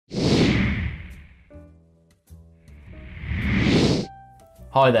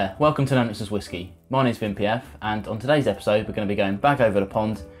Hi there, welcome to Nonsense Whisky. My name's Vin PF, and on today's episode we're going to be going back over the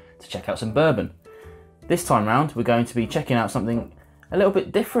pond to check out some bourbon. This time round we're going to be checking out something a little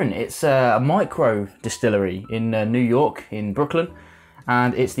bit different. It's a micro distillery in New York, in Brooklyn,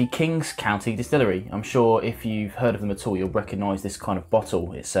 and it's the Kings County Distillery. I'm sure if you've heard of them at all you'll recognise this kind of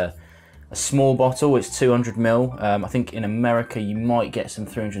bottle. It's a small bottle, it's 200ml. I think in America you might get some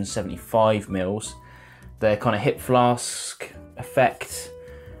 375mls. They're kind of hip flask effect.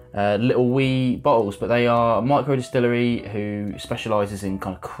 Little wee bottles, but they are a micro distillery who specialises in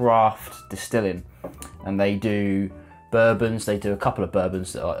kind of craft distilling, and they do bourbons. They do a couple of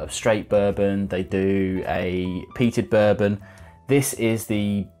bourbons that are straight bourbon. They do a peated bourbon. This is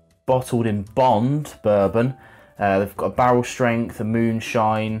the bottled in bond bourbon. They've got a barrel strength, a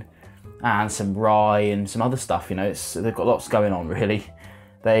moonshine, and some rye and some other stuff. You know, they've got lots going on really.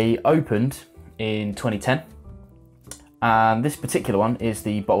 They opened in 2010. And this particular one is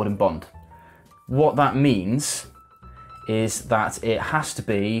the bottled in bond. What that means is that it has to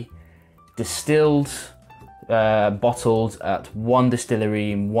be distilled, bottled at one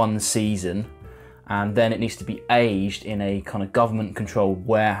distillery in one season, and then it needs to be aged in a kind of government controlled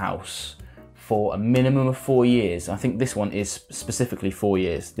warehouse for a minimum of 4 years. I think this one is specifically 4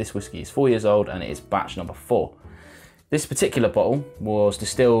 years. This whiskey is 4 years old and it is batch number 4. This particular bottle was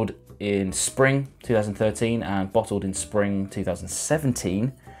distilled in spring 2013 and bottled in spring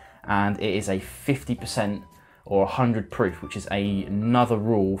 2017, and it is a 50% or 100 proof, which is another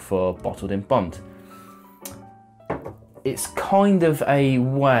rule for bottled in bond. It's kind of a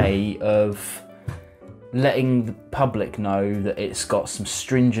way of letting the public know that it's got some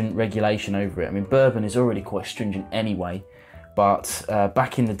stringent regulation over it. I mean, bourbon is already quite stringent anyway, but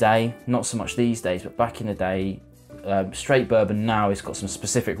back in the day, not so much these days, but back in the day, straight bourbon now has got some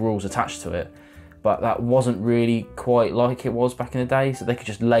specific rules attached to it, but that wasn't really quite like it was back in the day, so they could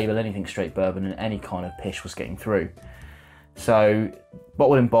just label anything straight bourbon and any kind of pish was getting through. So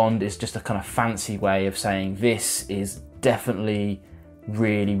bottled in bond is just a kind of fancy way of saying this is definitely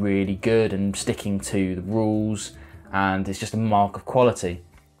really, really good and sticking to the rules, and it's just a mark of quality.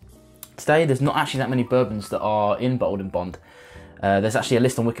 Today there's not actually that many bourbons that are in bottled in bond. There's actually a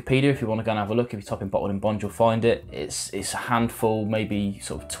list on Wikipedia if you want to go and have a look. If you type in bottled in bond, you'll find it. It's a handful, maybe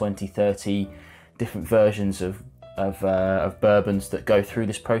sort of 20, 30 different versions of bourbons that go through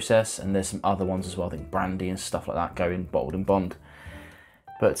this process, and there's some other ones as well. I think brandy and stuff like that go in bottled in bond.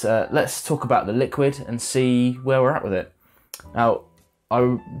 But let's talk about the liquid and see where we're at with it. Now,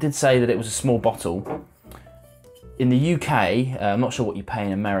 I did say that it was a small bottle. In the UK, I'm not sure what you pay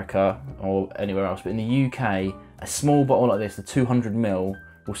in America or anywhere else, but in the UK, a small bottle like this, the 200ml,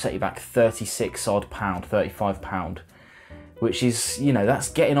 will set you back 36 odd pound, 35 pound, which is, you know,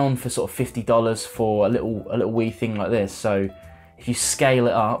 that's getting on for sort of $50 for a little wee thing like this. So if you scale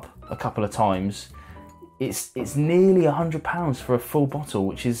it up a couple of times, it's nearly £100 for a full bottle,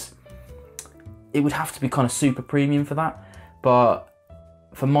 which is, it would have to be kind of super premium for that. But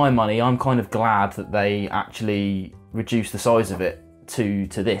for my money, I'm kind of glad that they actually reduced the size of it to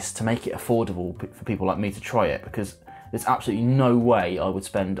this, to make it affordable for people like me to try it, because there's absolutely no way I would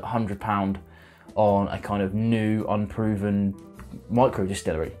spend £100 on a kind of new, unproven micro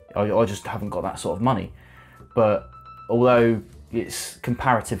distillery. I just haven't got that sort of money. But although it's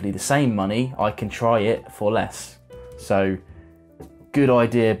comparatively the same money, I can try it for less. So good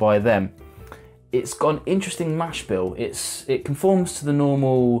idea by them. It's got an interesting mash bill. It conforms to the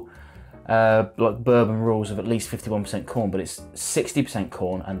normal like bourbon rules of at least 51% corn, but it's 60%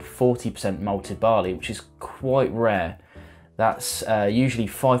 corn and 40% malted barley, which is quite rare. That's usually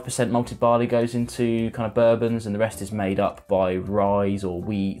 5% malted barley goes into kind of bourbons, and the rest is made up by rye or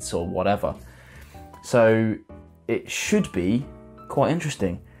wheats or whatever. So it should be quite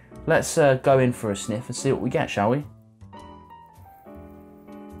interesting. Let's go in for a sniff and see what we get, shall we?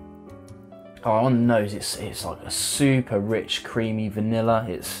 Oh, on the nose, it's like a super rich, creamy vanilla.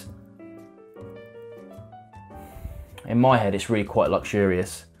 In my head, it's really quite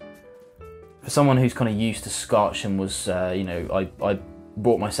luxurious. For someone who's kind of used to Scotch and was, you know, I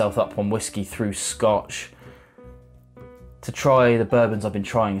brought myself up on whiskey through Scotch. To try the bourbons I've been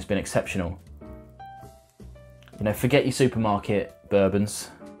trying has been exceptional. You know, forget your supermarket bourbons.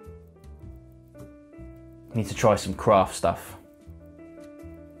 You need to try some craft stuff.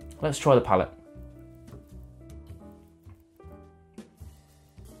 Let's try the palate.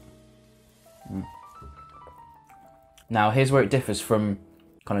 Now here's where it differs from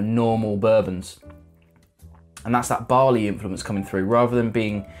kind of normal bourbons, and that's that barley influence coming through. Rather than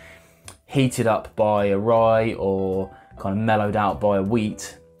being heated up by a rye or kind of mellowed out by a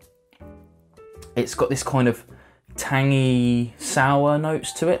wheat, it's got this kind of tangy, sour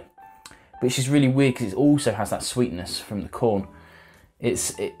notes to it, which is really weird because it also has that sweetness from the corn.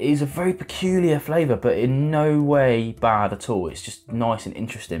 It is a very peculiar flavour, but in no way bad at all. It's just nice and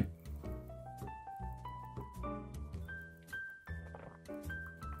interesting.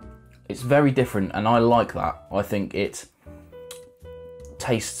 It's very different, and I like that. I think it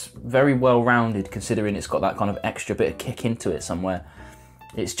tastes very well rounded, considering it's got that kind of extra bit of kick into it somewhere.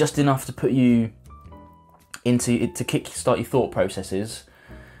 It's just enough to put you into it, to kickstart your thought processes,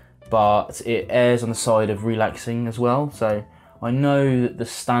 but it errs on the side of relaxing as well. So I know that the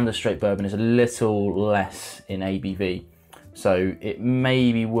standard straight bourbon is a little less in ABV, so it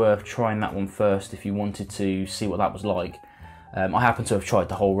may be worth trying that one first if you wanted to see what that was like. I happen to have tried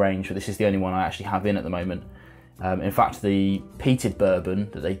the whole range, but this is the only one I actually have in at the moment. In fact, the peated bourbon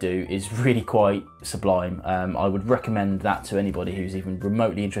that they do is really quite sublime. I would recommend that to anybody who's even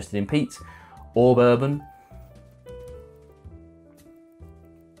remotely interested in peat or bourbon.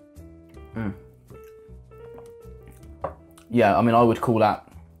 Yeah, I mean, I would call that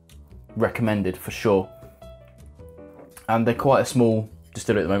recommended for sure. And they're quite a small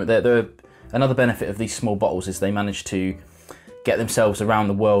distillery at the moment. They're another benefit of these small bottles is they manage to get themselves around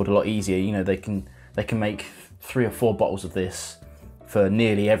the world a lot easier. You know, they can make 3 or 4 bottles of this for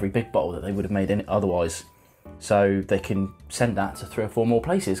nearly every big bottle that they would have made otherwise. So they can send that to 3 or 4 more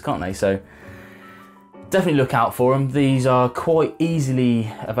places, can't they? So definitely look out for them. These are quite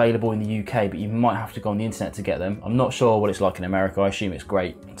easily available in the UK, but you might have to go on the internet to get them. I'm not sure what it's like in America. I assume it's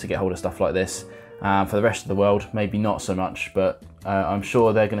great to get hold of stuff like this. For the rest of the world, maybe not so much, but I'm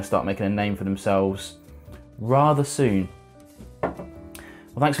sure they're going to start making a name for themselves rather soon.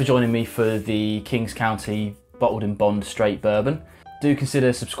 Well, thanks for joining me for the Kings County Bottled in Bond Straight Bourbon. Do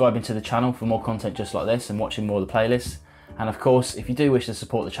consider subscribing to the channel for more content just like this and watching more of the playlists. And of course, if you do wish to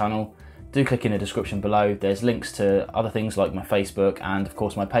support the channel, do click in the description below. There's links to other things like my Facebook and of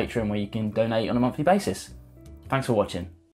course my Patreon, where you can donate on a monthly basis. Thanks for watching.